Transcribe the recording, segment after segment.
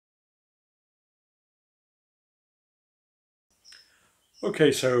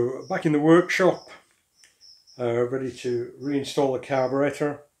Okay, so back in the workshop, ready to reinstall the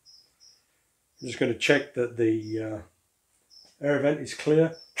carburettor. I'm just going to check that the air vent is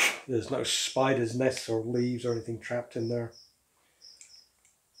clear. There's no spiders' nests or leaves or anything trapped in there.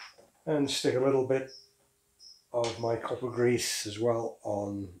 And stick a little bit of my copper grease as well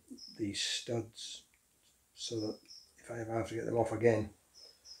on these studs, so that if I ever have to get them off again,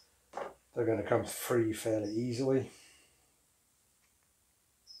 they're going to come free fairly easily.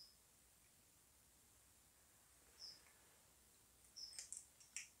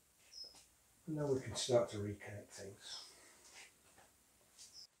 And now we can start to reconnect things.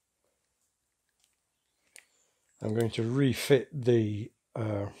 I'm going to refit the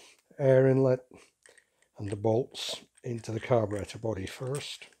air inlet and the bolts into the carburettor body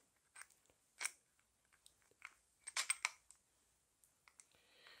first.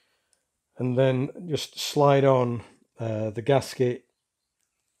 And then just slide on the gasket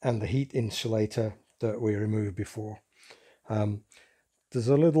and the heat insulator that we removed before. There's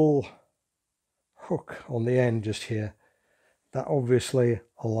a little hook on the end just here that obviously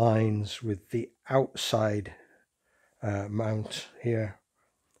aligns with the outside mount here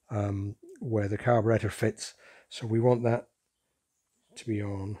where the carburettor fits, so we want that to be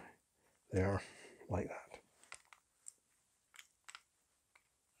on there like that.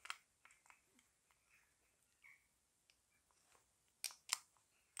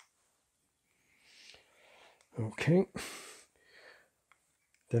 Okay,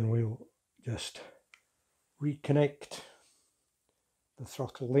 then we'll just reconnect the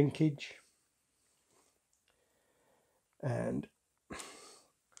throttle linkage and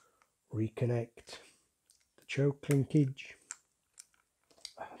reconnect the choke linkage.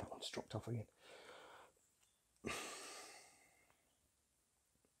 That one's dropped off again.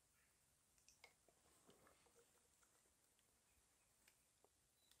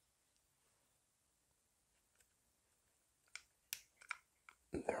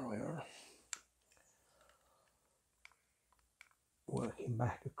 There we are. Working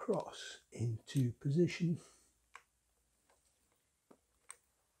back across into position.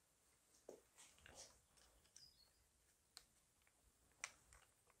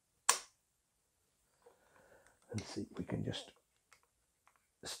 And see if we can just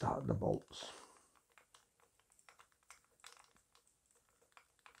start the bolts.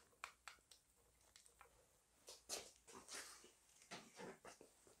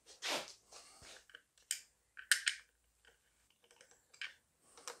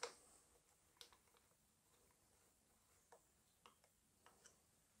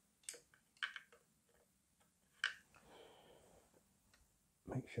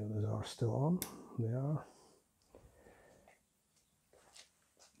 Make sure those are still on. They are.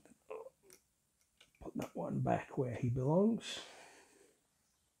 Put that one back where he belongs.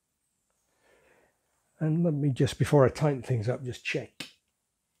 And let me just, before I tighten things up, just check.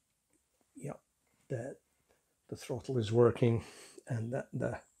 Yep, that the throttle is working and that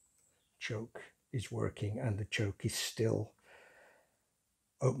the choke is working, and the choke is still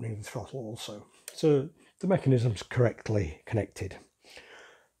opening the throttle also. So the mechanism's correctly connected.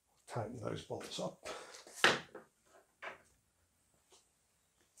 Tighten those bolts up.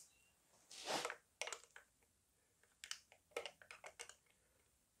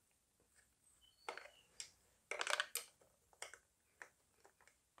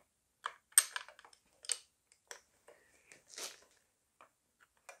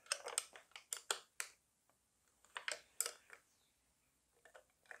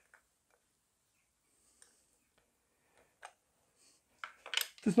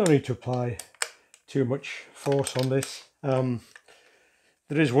 There's no need to apply too much force on this. There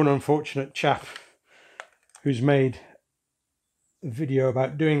is one unfortunate chap who's made a video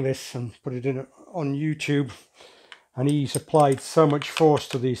about doing this and put it in on YouTube, and he's applied so much force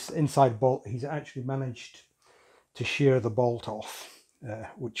to this inside bolt he's actually managed to shear the bolt off,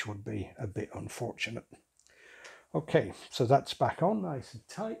 which would be a bit unfortunate. Okay, so that's back on nice and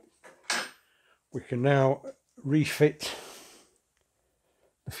tight. We can now refit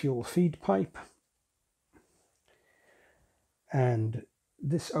the fuel feed pipe and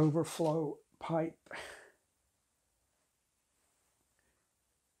this overflow pipe.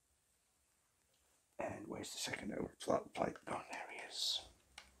 And where's the second overflow pipe? Oh, there he is.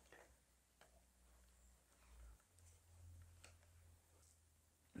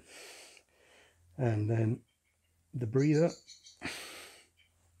 And then the breather.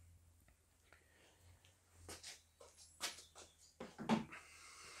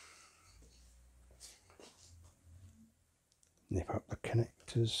 Nip up the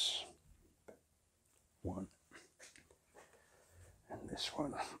connectors. One. And this this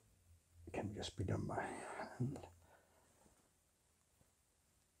one can just be done by hand.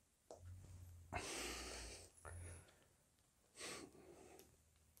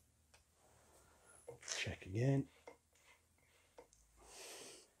 Check again.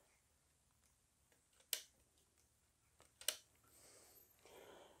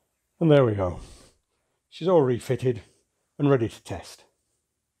 And there we go. She's all refitted and ready to test.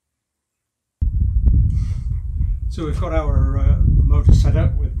 So we've got our motor set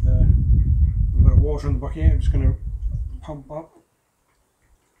up with a bit of water in the bucket. I'm just going to pump up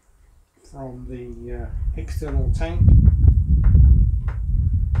from the external tank.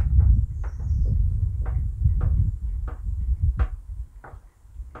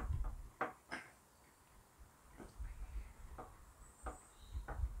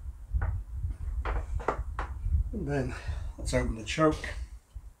 And then let's open the choke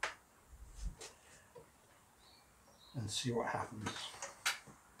and see what happens.